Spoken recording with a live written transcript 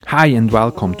Hi and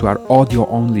welcome to our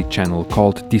audio-only channel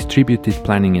called Distributed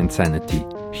Planning Insanity.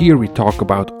 Here we talk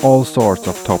about all sorts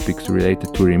of topics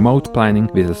related to remote planning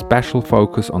with a special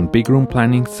focus on big room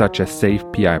planning such as safe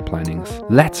PI plannings.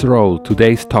 Let's roll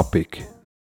today's topic.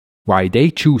 Why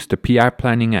they choose the PI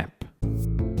planning app.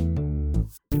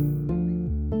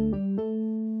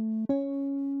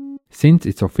 Since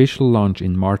its official launch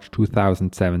in March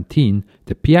 2017,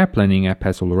 the PI Planning app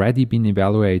has already been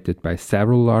evaluated by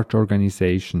several large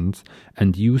organizations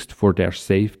and used for their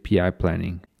safe PI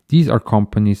planning. These are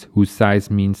companies whose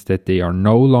size means that they are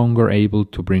no longer able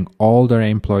to bring all their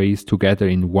employees together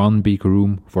in one big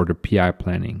room for the PI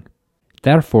planning.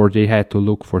 Therefore, they had to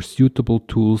look for suitable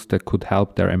tools that could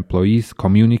help their employees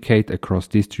communicate across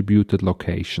distributed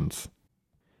locations.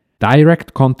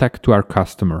 Direct contact to our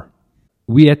customer.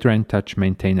 We at RentTouch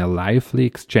maintain a lively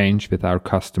exchange with our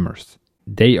customers.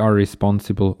 They are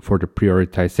responsible for the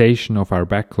prioritization of our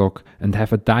backlog and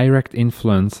have a direct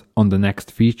influence on the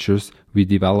next features we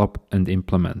develop and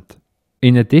implement.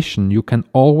 In addition, you can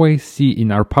always see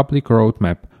in our public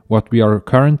roadmap what we are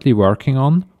currently working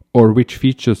on or which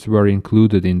features were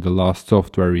included in the last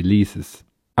software releases.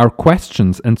 Our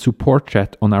questions and support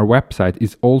chat on our website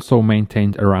is also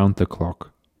maintained around the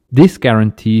clock. This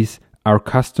guarantees our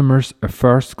customers a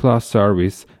first-class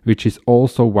service which is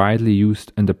also widely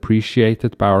used and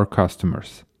appreciated by our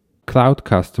customers. Cloud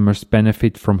customers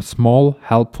benefit from small,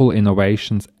 helpful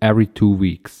innovations every 2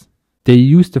 weeks. They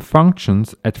use the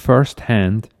functions at first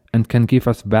hand and can give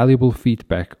us valuable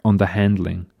feedback on the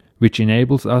handling, which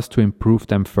enables us to improve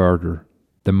them further.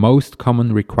 The most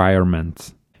common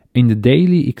requirements. In the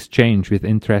daily exchange with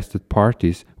interested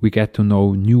parties, we get to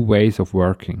know new ways of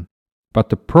working. But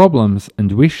the problems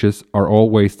and wishes are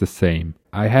always the same.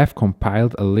 I have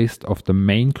compiled a list of the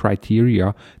main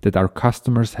criteria that our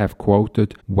customers have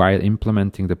quoted while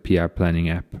implementing the PI Planning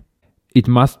app. It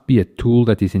must be a tool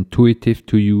that is intuitive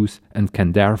to use and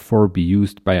can therefore be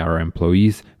used by our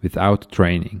employees without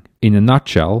training. In a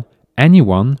nutshell,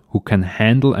 anyone who can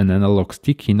handle an analog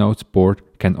sticky notes board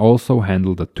can also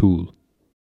handle the tool.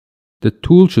 The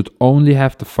tool should only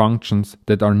have the functions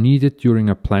that are needed during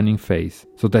a planning phase,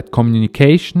 so that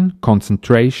communication,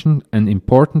 concentration, and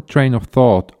important train of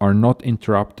thought are not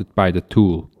interrupted by the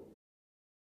tool.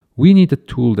 We need a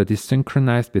tool that is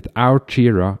synchronized with our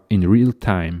Jira in real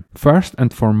time. First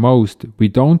and foremost, we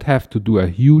don't have to do a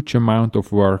huge amount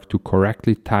of work to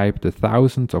correctly type the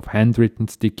thousands of handwritten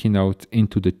sticky notes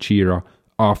into the Jira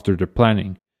after the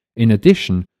planning. In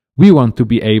addition, we want to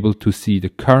be able to see the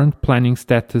current planning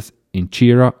status in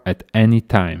Jira at any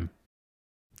time.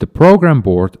 The program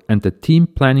board and the team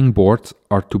planning boards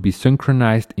are to be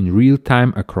synchronized in real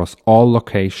time across all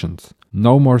locations.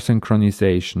 No more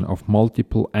synchronization of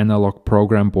multiple analog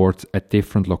program boards at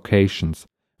different locations,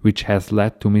 which has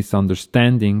led to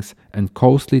misunderstandings and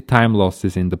costly time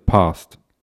losses in the past.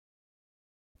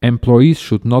 Employees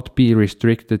should not be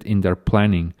restricted in their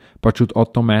planning, but should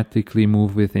automatically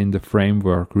move within the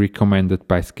framework recommended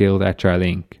by Scaled Agile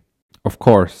Inc. Of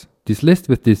course, this list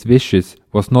with these wishes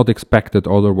was not expected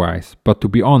otherwise, but to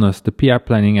be honest, the PI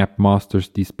Planning app masters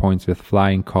these points with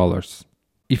flying colors.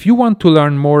 If you want to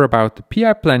learn more about the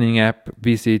PI Planning app,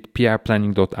 visit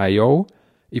piplanning.io.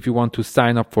 If you want to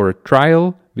sign up for a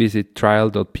trial, visit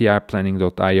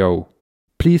trial.piplanning.io.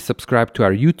 Please subscribe to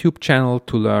our YouTube channel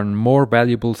to learn more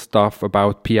valuable stuff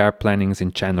about PI plannings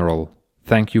in general.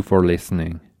 Thank you for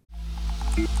listening.